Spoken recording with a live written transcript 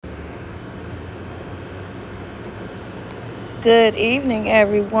Good evening,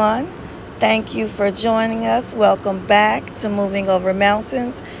 everyone. Thank you for joining us. Welcome back to Moving Over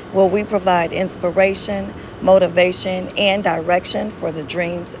Mountains, where we provide inspiration, motivation, and direction for the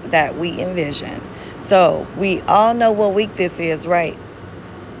dreams that we envision. So, we all know what week this is, right?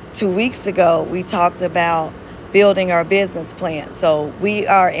 2 weeks ago, we talked about building our business plan. So, we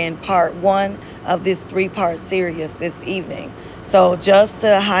are in part one of this three-part series this evening. So, just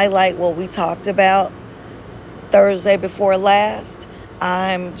to highlight what we talked about, Thursday before last,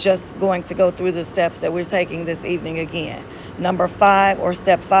 I'm just going to go through the steps that we're taking this evening again. Number 5, or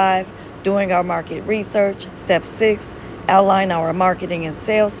step 5, doing our market research. Step 6, outline our marketing and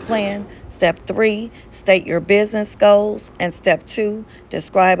sales plan. Step 3, state your business goals. And step 2,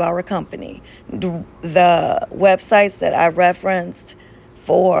 describe our company. The websites that I referenced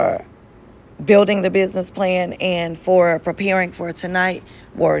for building the business plan and for preparing for tonight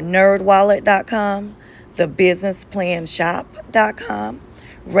were nerdwallet.com, thebusinessplanshop.com,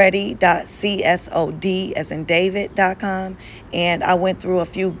 ready.csod as in David.com, and I went through a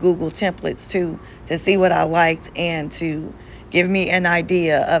few Google templates too to see what I liked and to give me an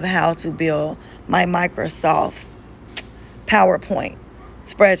idea of how to build my Microsoft PowerPoint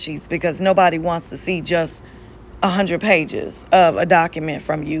spreadsheets, because nobody wants to see just 100 pages of a document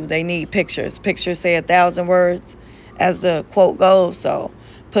from you. They need pictures. Pictures say 1,000 words, as the quote goes. So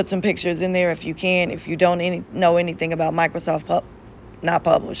put some pictures in there if you can. If you don't know anything about Microsoft, not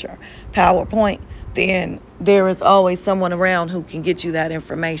publisher, PowerPoint, then there is always someone around who can get you that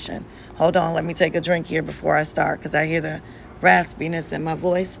information. Hold on, let me take a drink here before I start, because I hear the raspiness in my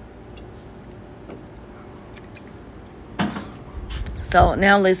voice. So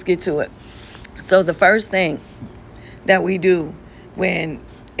now let's get to it. So the first thing that we do when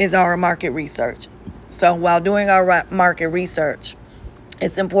is our market research. So while doing our market research,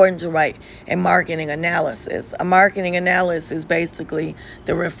 it's important to write a marketing analysis. A marketing analysis is basically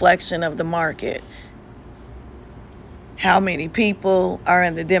the reflection of the market. How many people are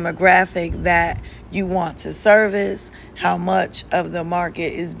in the demographic that you want to service? How much of the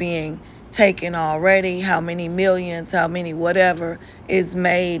market is being taken already? How many millions, how many whatever is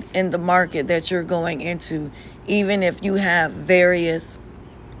made in the market that you're going into? Even if you have various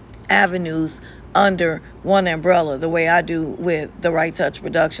avenues under one umbrella, the way I do with the Right Touch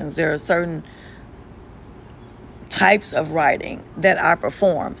Productions, there are certain types of writing that I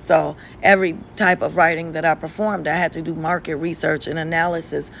perform. So every type of writing that I performed, I had to do market research and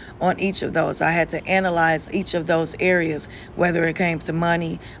analysis on each of those. I had to analyze each of those areas, whether it came to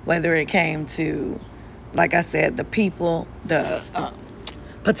money, whether it came to, like I said, the people, the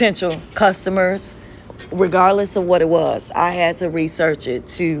potential customers, regardless of what it was. I had to research it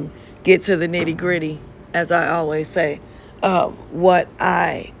to get to the nitty gritty, as I always say, of what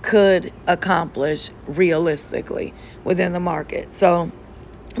I could accomplish realistically within the market. So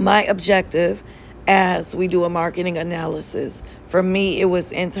my objective as we do a marketing analysis, for me, it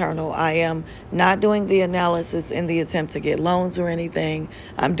was internal. I am not doing the analysis in the attempt to get loans or anything.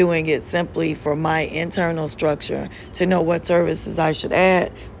 I'm doing it simply for my internal structure to know what services I should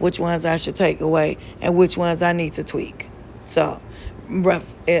add, which ones I should take away, and which ones I need to tweak. So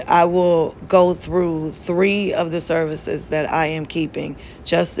I will go through 3 of the services that I am keeping,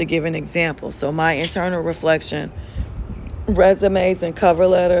 just to give an example. So my internal reflection, resumes and cover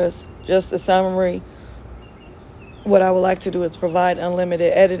letters, just a summary. What I would like to do is provide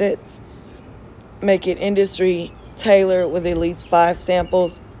unlimited edits, make it industry tailored with at least 5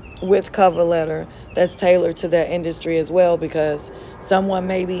 samples with cover letter that's tailored to that industry as well, because someone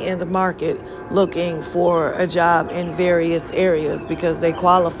may be in the market looking for a job in various areas because they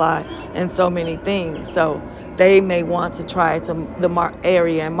qualify in so many things. So they may want to try it to the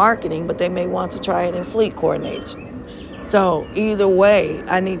area in marketing, but they may want to try it in fleet coordination. So either way,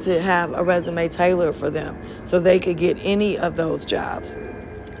 I need to have a resume tailored for them so they could get any of those jobs.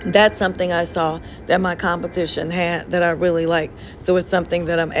 That's something I saw that my competition had that I really like. So it's something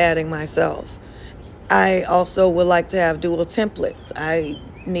that I'm adding myself. I also would like to have dual templates. I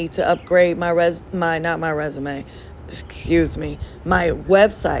need to upgrade my my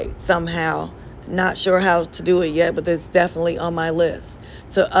website somehow. Not sure how to do it yet, but it's definitely on my list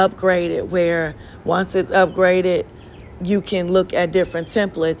to upgrade it, where once it's upgraded, you can look at different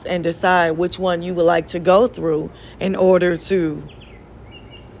templates and decide which one you would like to go through in order to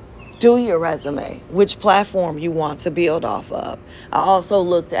do your resume, which platform you want to build off of. I also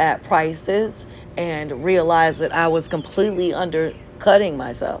looked at prices and realized that I was completely undercutting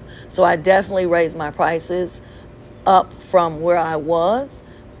myself. So I definitely raised my prices up from where I was,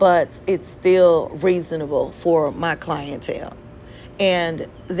 but it's still reasonable for my clientele. And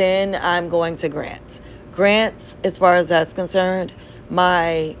then I'm going to grants. grants, as far as that's concerned,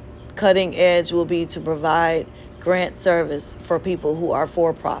 my cutting edge will be to provide grant service for people who are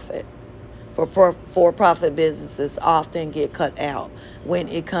for profit. For profit businesses often get cut out when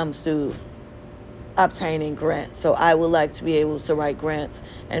it comes to obtaining grants. So I would like to be able to write grants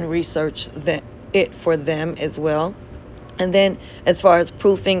and research it for them as well. And then as far as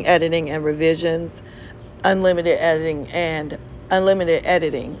proofing, editing, and revisions, unlimited editing and unlimited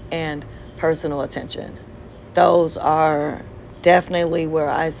editing and personal attention. Those are definitely where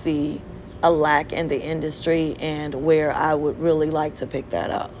I see a lack in the industry and where I would really like to pick that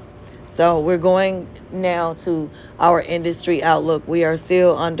up. So we're going now to our industry outlook. We are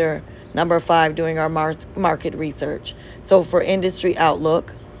still under number 5 doing our market research. So for industry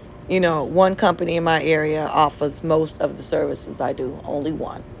outlook, one company in my area offers most of the services I do. Only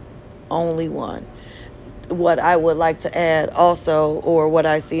one. Only one. What I would like to add also, or what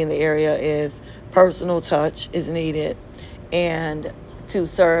I see in the area, is personal touch is needed, and to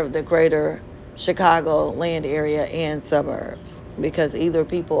serve the greater Chicago land area and suburbs, because either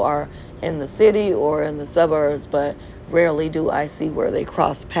people are in the city or in the suburbs, but rarely do I see where they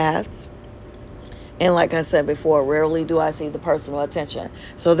cross paths. And like I said before, rarely do I see the personal attention.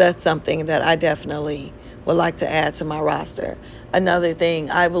 So that's something that I definitely would like to add to my roster. Another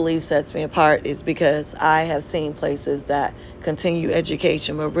thing I believe sets me apart is because I have seen places that continue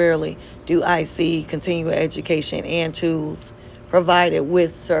education, but rarely do I see continuing education and tools provided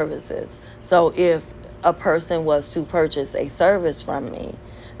with services. So if a person was to purchase a service from me,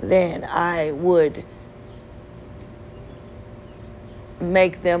 then I would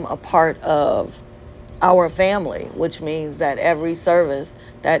make them a part of our family, which means that every service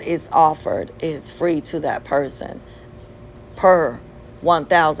that is offered is free to that person per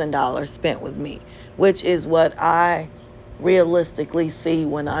 $1,000 spent with me, which is what I realistically see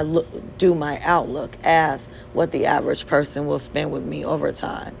when I do my outlook as what the average person will spend with me over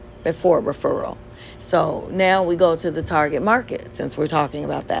time before referral. So now we go to the target market, since we're talking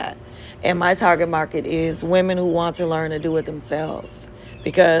about that. And my target market is women who want to learn to do it themselves,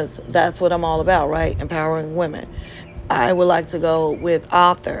 because that's what I'm all about, right? Empowering women. I would like to go with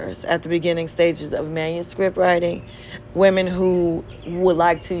authors at the beginning stages of manuscript writing, women who would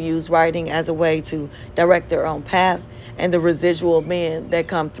like to use writing as a way to direct their own path, and the residual men that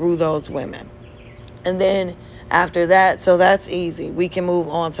come through those women. And then after that, so that's easy. We can move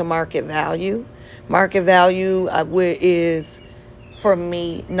on to market value. Market value is, for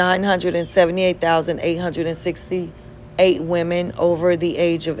me, 978,868 women over the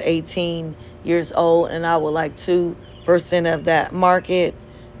age of 18 years old, and I would like 2% of that market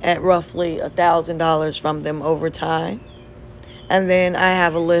at roughly $1,000 from them over time. And then I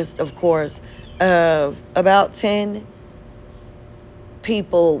have a list, of course, of about 10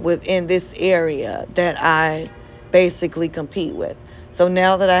 people within this area that I basically compete with. So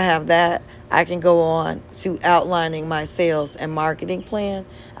now that I have that, I can go on to outlining my sales and marketing plan.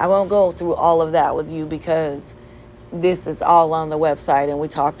 I won't go through all of that with you because this is all on the website, and we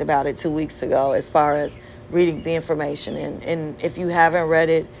talked about it 2 weeks ago as far as reading the information. And if you haven't read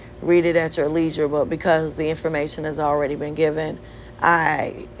it, read it at your leisure. But because the information has already been given,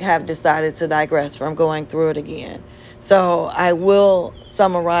 I have decided to digress from going through it again. So I will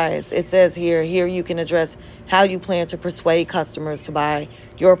summarize. It says here you can address how you plan to persuade customers to buy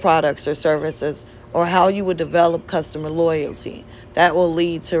your products or services, or how you would develop customer loyalty. That will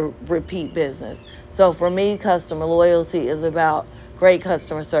lead to repeat business. So for me, customer loyalty is about great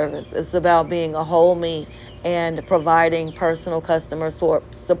customer service. It's about being a whole me and providing personal customer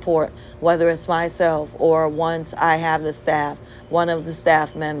support, whether it's myself or once I have the staff, one of the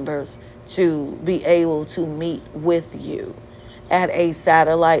staff members, to be able to meet with you at a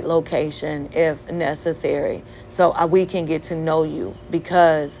satellite location if necessary, so we can get to know you.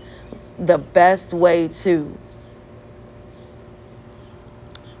 Because the best way to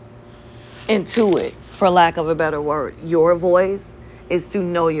intuit, for lack of a better word, your voice is to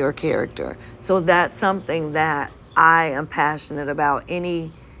know your character. So that's something that I am passionate about.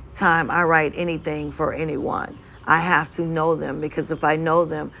 Any time I write anything for anyone, I have to know them, because if I know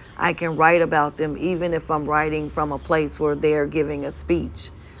them, I can write about them. Even if I'm writing from a place where they're giving a speech,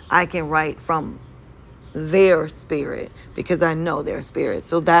 I can write from their spirit because I know their spirit.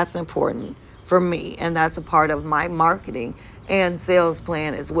 So that's important for me, and that's a part of my marketing and sales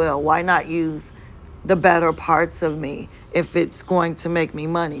plan as well. Why not use the better parts of me if it's going to make me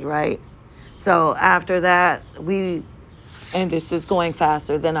money, right? So after that, and this is going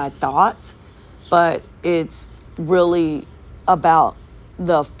faster than I thought, but it's really about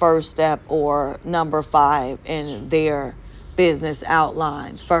the first step, or number 5 in their business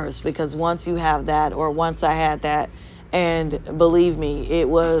outline first, because once you have that, or once I had that, and believe me, it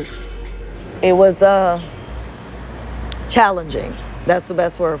was challenging. That's the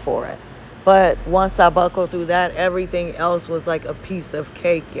best word for it. But once I buckled through that, everything else was like a piece of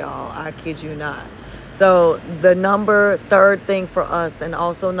cake, y'all. I kid you not. So the number third thing for us, and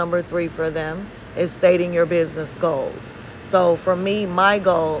also number 3 for them, is stating your business goals. So for me, my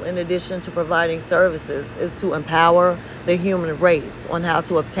goal, in addition to providing services, is to empower the human race on how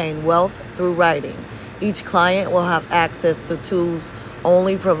to obtain wealth through writing. Each client will have access to tools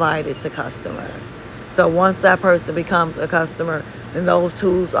only provided to customers. So once that person becomes a customer, then those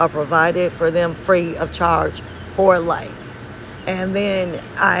tools are provided for them free of charge for life. And then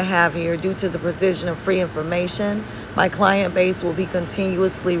I have here, due to the precision of free information, my client base will be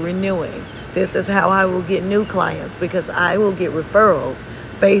continuously renewing. This is how I will get new clients, because I will get referrals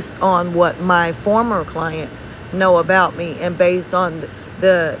based on what my former clients know about me and based on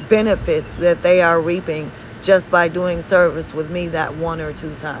the benefits that they are reaping just by doing service with me that 1 or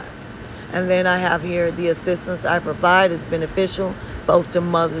 2 times. And then I have here, the assistance I provide is beneficial both to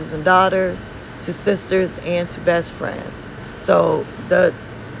mothers and daughters, to sisters, and to best friends. So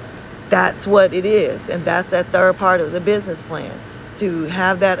that's what it is. And that's that third part of the business plan, to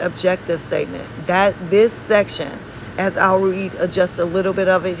have that objective statement. That this section, as I'll read just a little bit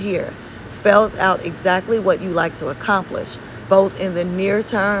of it here, spells out exactly what you like to accomplish, both in the near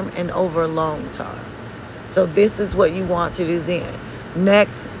term and over long term. So this is what you want to do then.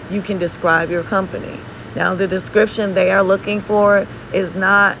 Next, you can describe your company. Now, the description they are looking for is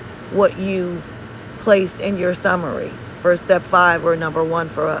not what you placed in your summary for step 5 or number 1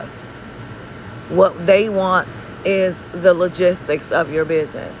 for us. What they want is the logistics of your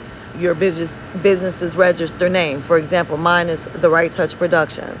business. Your business's register name. For example, mine is The Right Touch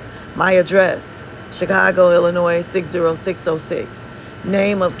Productions. My address, Chicago, Illinois, 60606.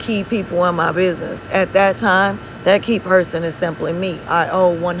 Name of key people in my business. At that time, that key person is simply me. I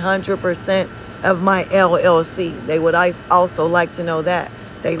owe 100% of my LLC. They would also like to know that.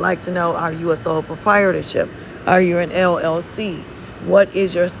 They like to know, are you a sole proprietorship? Are you an LLC? What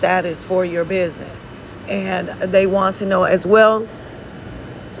is your status for your business? And they want to know as well,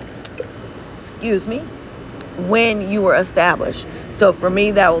 when you were established. So for me,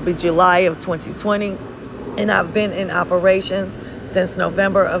 that will be July of 2020. And I've been in operations since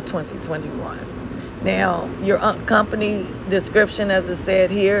November of 2021. Now, your company description, as it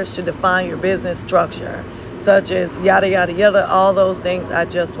said here, should define your business structure, such as yada, yada, yada, all those things I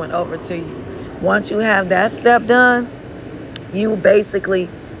just went over to you. Once you have that step done, you basically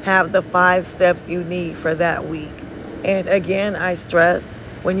have the 5 steps you need for that week. And again, I stress,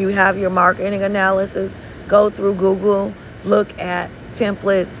 when you have your marketing analysis, go through Google, look at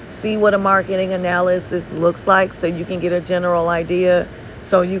templates, see what a marketing analysis looks like so you can get a general idea,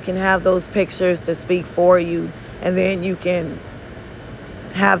 so you can have those pictures to speak for you, and then you can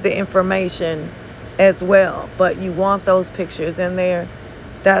have the information as well. But you want those pictures in there.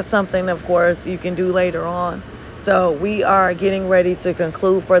 That's something, of course, you can do later on. So we are getting ready to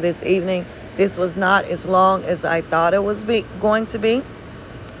conclude for this evening. This was not as long as I thought it was going to be,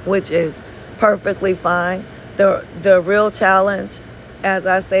 which is perfectly fine. The real challenge, as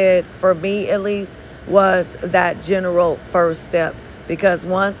I said, for me at least, was that general first step. Because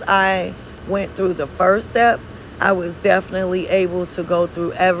once I went through the first step, I was definitely able to go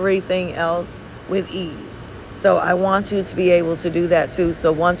through everything else with ease. So I want you to be able to do that too.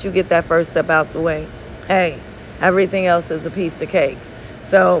 So once you get that first step out the way, hey, everything else is a piece of cake.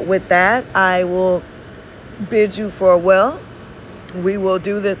 So with that, I will bid you farewell. We will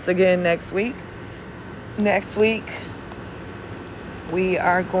do this again next week. Next week, we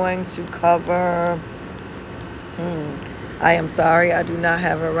are going to cover... I am sorry, I do not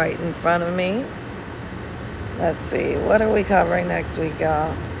have it right in front of me. Let's see, what are we covering next week,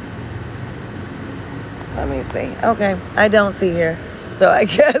 y'all? Let me see. Okay, I don't see here. So I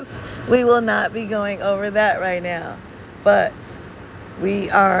guess we will not be going over that right now. But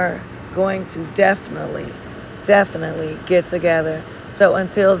we are going to definitely get together. So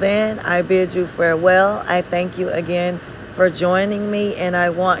until then, I bid you farewell. I thank you again for joining me, and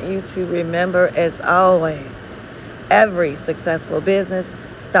I want you to remember, as always, every successful business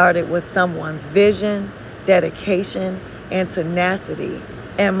started with someone's vision, dedication, and tenacity.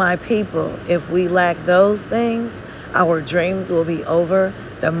 And my people, if we lack those things, our dreams will be over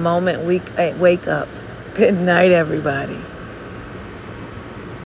the moment we wake up. Good night, everybody.